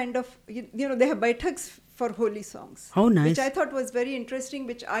they kind of, they have baithaks for holy songs. How nice. Which I thought was very interesting,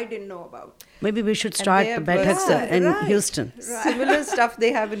 which I didn't know about. Maybe we should start they have Baithaks in right. Houston. Similar stuff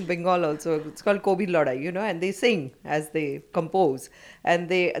they have in Bengal also. It's called Kobi Lodai, and they sing as they compose. And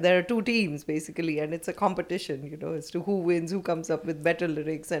there are two teams basically, and it's a competition, as to who wins, who comes up with better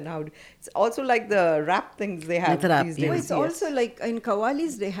lyrics, and how. It's also like the rap things they have Like the rap, these yeah. days. Oh, it's yes. also like in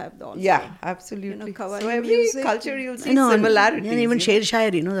Qawwalis they have the also. Yeah, absolutely. Qawwali So every music. culture you'll see And similarities. even you Sher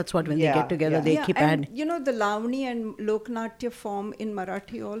Shayari, that's what when they Yeah, get together, yeah. they keep and adding. the Lavani and Loknatya form in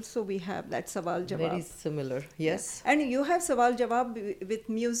Marathi also, we have that Sawal Jawab. Very similar, yes. And you have Sawal Jawab with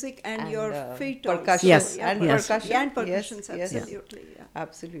music and your feet percussion. also. Yes, And yes. percussion. And percussions, yes, yes. absolutely. Yeah.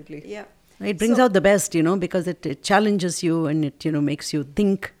 Absolutely. Yeah. It brings out the best, because it challenges you and it, makes you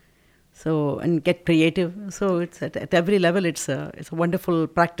think. So, and get creative. So it's at every level, it's a wonderful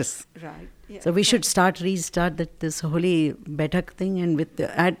practice. Right. Yeah. So we should restart this Holi Baithak thing, and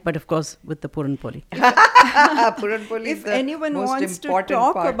but of course with the Puran Poli. Puran Poli is If the anyone most wants to important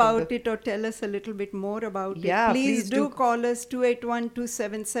talk part of about the- it or tell us a little bit more about Yeah, it, please do do. call us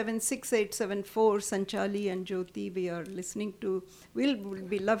 281-277-6874. Sanchali and Jyoti, we are listening to. We'll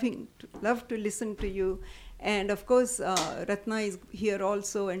be love to listen to you, and of course Ratna is here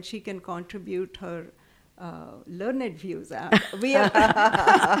also, and she can contribute her learned views. We are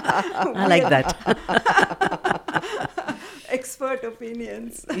I like that. expert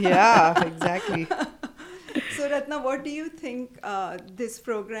opinions. Yeah, exactly. So Ratna, what do you think this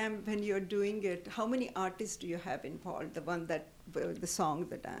program, when you're doing it, how many artists do you have involved? The song,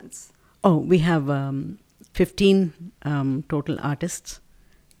 the dance. Oh, we have 15 total artists,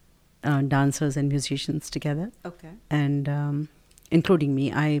 dancers and musicians together. Okay. And including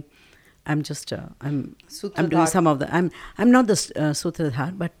me, I'm just I'm Sutradhar. doing some of the I'm not the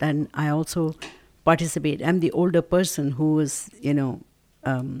Sutradhar, but then I also participate. I'm the older person who is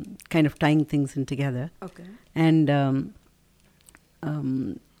kind of tying things in together. Okay. And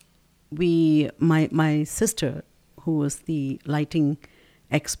my sister, who was the lighting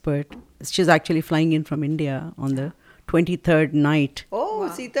expert, she's actually flying in from India on the 23rd night. Oh,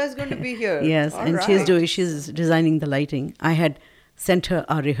 Sita is going to be here. Yes, All and right. she's designing the lighting. I had sent her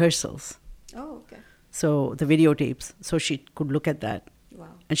our rehearsals. Oh, okay. So the videotapes, so she could look at that. Wow.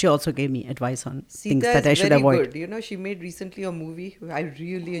 And she also gave me advice on things Sita that I is should very avoid. good. She made recently a movie. I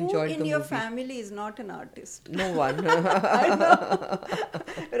really Who enjoyed in the your movie. family is not an artist? No one. I know.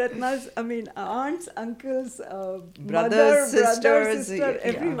 Ratna's, aunts, uncles, Brothers, mother, sisters, sister, yeah.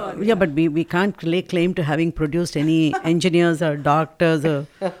 everyone. Yeah, but we can't lay claim to having produced any engineers or doctors or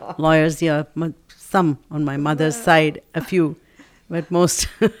lawyers. Yeah, some on my mother's side, a few, but most.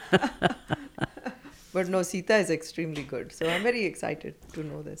 But no, Sita is extremely good. So I'm very excited to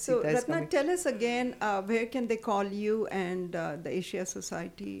know that So, Sita is Ratna, coming. tell us again, where can they call you and the Asia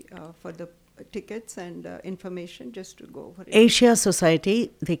Society for the tickets and information, just to go over it? Asia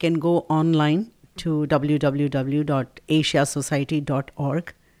Society, they can go online to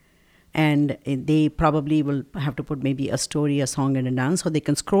www.asiasociety.org, and they probably will have to put maybe a story, a song, and a dance, or they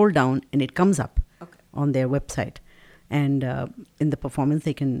can scroll down and it comes up on their website. And in the performance,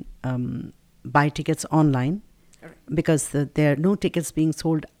 they can buy tickets online, because there are no tickets being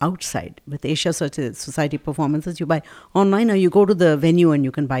sold outside. With Asia Society performances, you buy online or you go to the venue and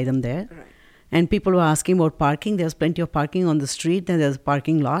you can buy them there. Right. And people were asking about parking. There's plenty of parking on the street, and there's a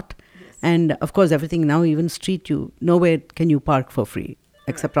parking lot. Yes. And of course, everything now, even street, nowhere can you park for free,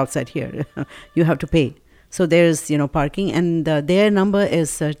 except outside here. You have to pay. So there's, parking, and their number is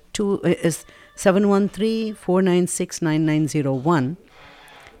 713-496-9901.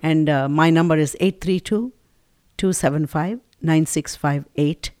 And my number is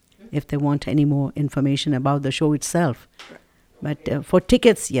 832-275-9658 if they want any more information about the show itself. But for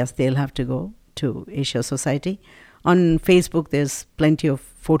tickets, yes, they'll have to go to Asia Society. On Facebook, there's plenty of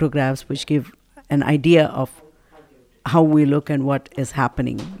photographs which give an idea of how we look and what is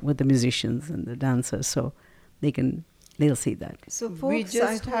happening with the musicians and the dancers. So they'll see that. So, We folks,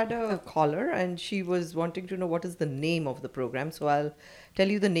 just had a caller and she was wanting to know what is the name of the program. So I'll tell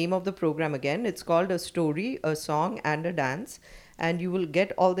you the name of the program again. It's called A Story, a Song and a Dance. And you will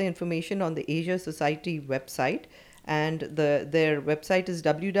get all the information on the Asia Society website. And their website is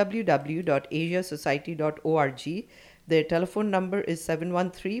www.asiasociety.org. Their telephone number is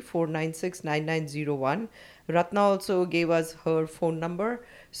 713-496-9901. Ratna also gave us her phone number.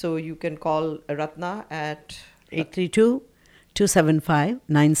 So you can call Ratna at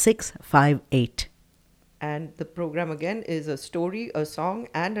 832-275-9658. And the program again is A Story, a Song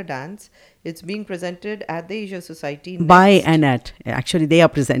and a Dance. It's being presented at the Asia Society. By and at. Actually, they are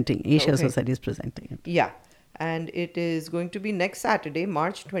presenting. Asia Okay. Society is presenting it. Yeah. And it is going to be next Saturday,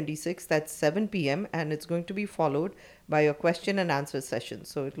 March 26th at 7 p.m. And it's going to be followed by a question and answer session.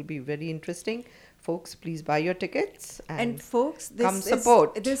 So it will be very interesting. Folks, please buy your tickets and folks, come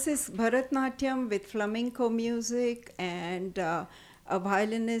support. This is Bharatnatyam with flamenco music and a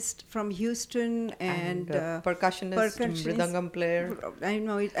violinist from Houston and percussionist, mridangam player. I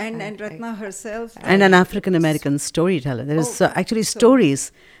know it, and Ratna herself. And an African-American storyteller. There is actually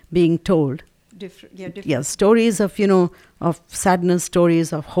stories being told. Different. Yeah, stories of, of sadness,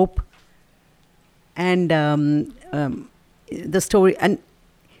 stories of hope. And the story... and.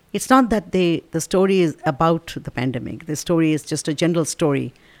 It's not that the story is about the pandemic. The story is just a general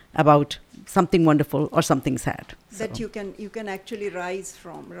story about something wonderful or something sad. That you can actually rise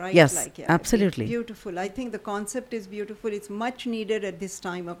from, right? Yes, absolutely. Beautiful. I think the concept is beautiful. It's much needed at this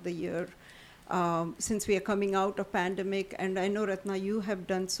time of the year, since we are coming out of pandemic. And I know, Ratna, you have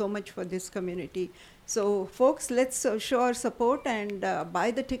done so much for this community. So, folks, let's show our support and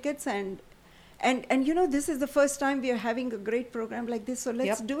buy the tickets And this is the first time we are having a great program like this, so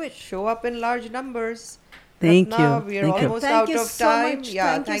let's do it. Show up in large numbers. Thank Ratna, you. we are almost out of time.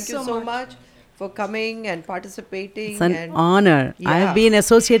 Thank you so much for coming and participating. It's an honor. I have been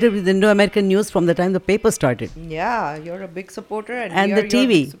associated with Indo-American News from the time the paper started. Yeah, you're a big supporter. And the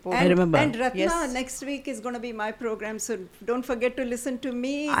TV, I remember. And Ratna, next week is going to be my program, so don't forget to listen to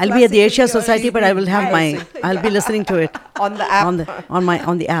me. I'll be at the Asia Society, but I will have I'll be listening to it. On the app. On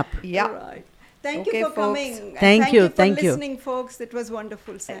the app. Yeah. Right. Thank you for coming. Thank you. Thank you for listening, folks. It was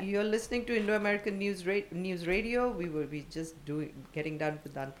wonderful, Sam. You're listening to Indo-American News Radio. We will be just getting done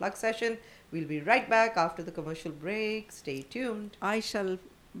with the Unplugged session. We'll be right back after the commercial break. Stay tuned. I shall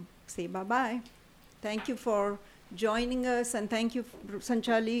say bye-bye. Thank you for joining us, and thank you,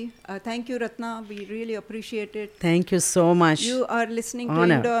 Sanchali. Thank you, Ratna. We really appreciate it. Thank you so much. You are listening to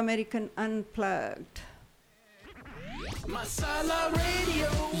Honor. Indo-American Unplugged. Masala Radio.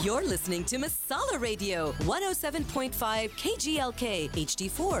 You're listening to Masala Radio, 107.5 KGLK,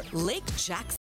 HD4, Lake Jackson.